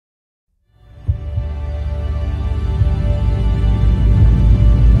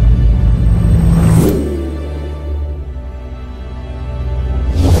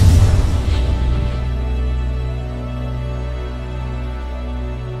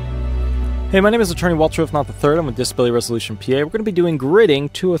Hey, my name is Attorney Walter Rudolph Hnot III. I'm with Disability Resolution PA. We're going to be doing gridding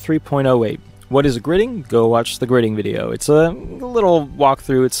 203.08. What is gridding? Go watch the gridding video. It's a little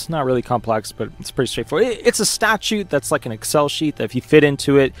walkthrough. It's not really complex, but it's pretty straightforward. It's a statute that's like an Excel sheet that if you fit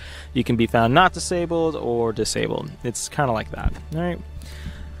into it, you can be found not disabled or disabled. It's kind of like that. All right.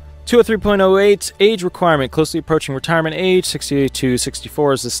 203.08, age requirement, closely approaching retirement age, 68 to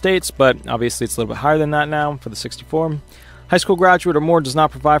 64 is the states, but obviously it's a little bit higher than that now for the 64. High school graduate or more does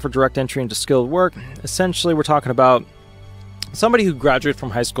not provide for direct entry into skilled work. Essentially, we're talking about somebody who graduated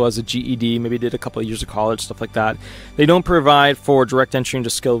from high school as a GED, maybe did a couple of years of college, stuff like that. They don't provide for direct entry into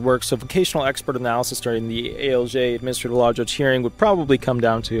skilled work, so vocational expert analysis during the ALJ Administrative Law Judge hearing would probably come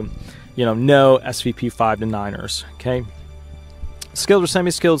down to, no SVP 5 to 9ers, okay? Skilled or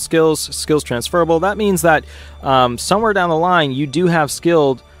semi-skilled skills transferable. That means that somewhere down the line, you do have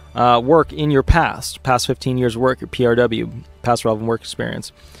skilled work in your past 15 years of work, your PRW, past relevant work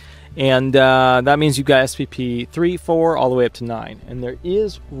experience. And that means you've got SVP 3, 4, all the way up to 9. And there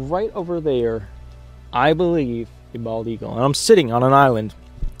is right over there, I believe, a bald eagle. And I'm sitting on an island,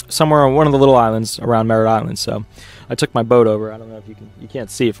 somewhere on one of the little islands around Merritt Island. So I took my boat over. I don't know if you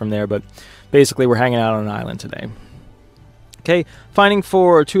can't see it from there, but basically we're hanging out on an island today. Okay, finding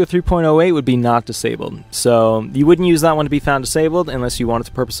for 203.08 would be not disabled. So you wouldn't use that one to be found disabled unless you wanted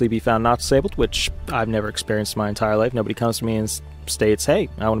to purposely be found not disabled, which I've never experienced in my entire life. Nobody comes to me and states, hey,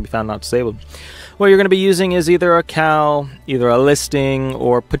 I want to be found not disabled. What you're going to be using is either a CAL, either a listing,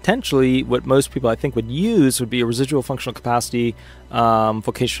 or potentially what most people I think would use would be a residual functional capacity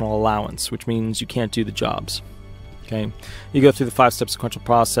vocational allowance, which means you can't do the jobs. Okay, you go through the 5-step sequential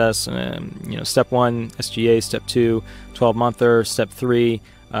process, and step 1, SGA, step 2, 12-monther, step 3,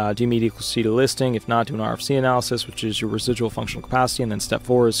 do meet equal C to listing. If not, do an RFC analysis, which is your residual functional capacity, and then step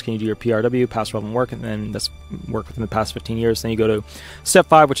 4 is can you do your PRW, past relevant work, and then that's work within the past 15 years. Then you go to step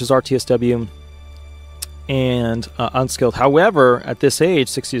 5, which is RTSW and unskilled. However, at this age,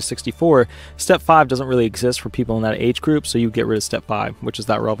 60 to 64, step 5 doesn't really exist for people in that age group, so you get rid of step 5, which is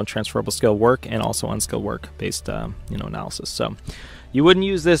that relevant transferable skill work and also unskilled work based analysis. So you wouldn't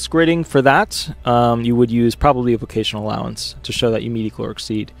use this gridding for that. You would use probably a vocational allowance to show that you meet, equal, or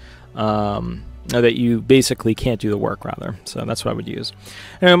exceed. Or that you basically can't do the work, rather. So that's what I would use.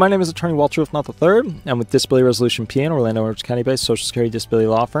 Anyway, my name is Attorney Walter Rudolph Hnot III. I'm with Disability Resolution PA, an Orlando, Orange County-based Social Security disability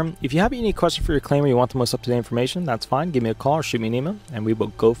law firm. If you have any question for your claim or you want the most up-to-date information, that's fine. Give me a call or shoot me an email, and we will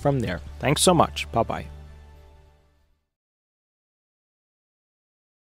go from there. Thanks so much. Bye-bye.